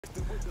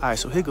Alright,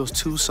 so here goes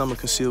 2 summer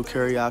concealed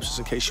carry options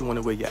in case you want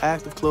to wear your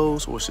active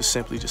clothes or it's just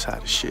simply just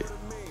hot as shit.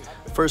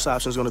 First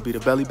option is going to be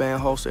the belly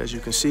band holster. As you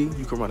can see,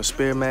 you can run a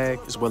spare mag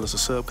as well as a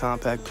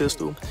subcompact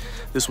pistol.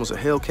 This one's a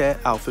Hellcat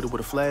outfitted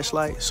with a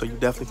flashlight, so you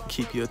definitely can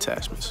keep your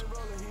attachments.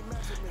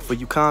 For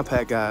you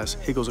compact guys,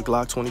 here goes a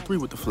Glock 23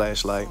 with the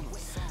flashlight.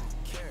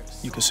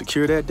 You can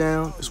secure that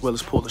down as well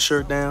as pull the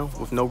shirt down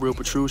with no real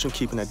protrusion,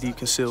 keeping that deep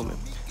concealment.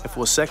 And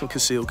for a second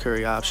concealed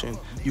carry option,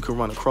 you can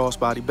run a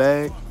crossbody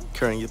bag,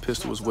 carrying your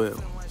pistol as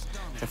well.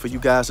 And for you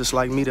guys that's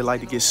like me that like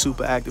to get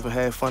super active and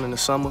have fun in the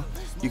summer,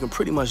 you can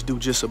pretty much do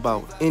just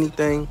about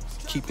anything,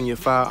 keeping your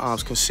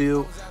firearms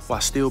concealed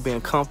while still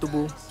being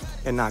comfortable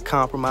and not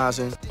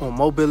compromising on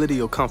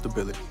mobility or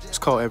comfortability. It's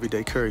called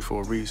everyday carry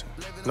for a reason.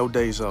 No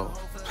days off.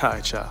 All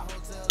right, y'all.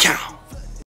 Count.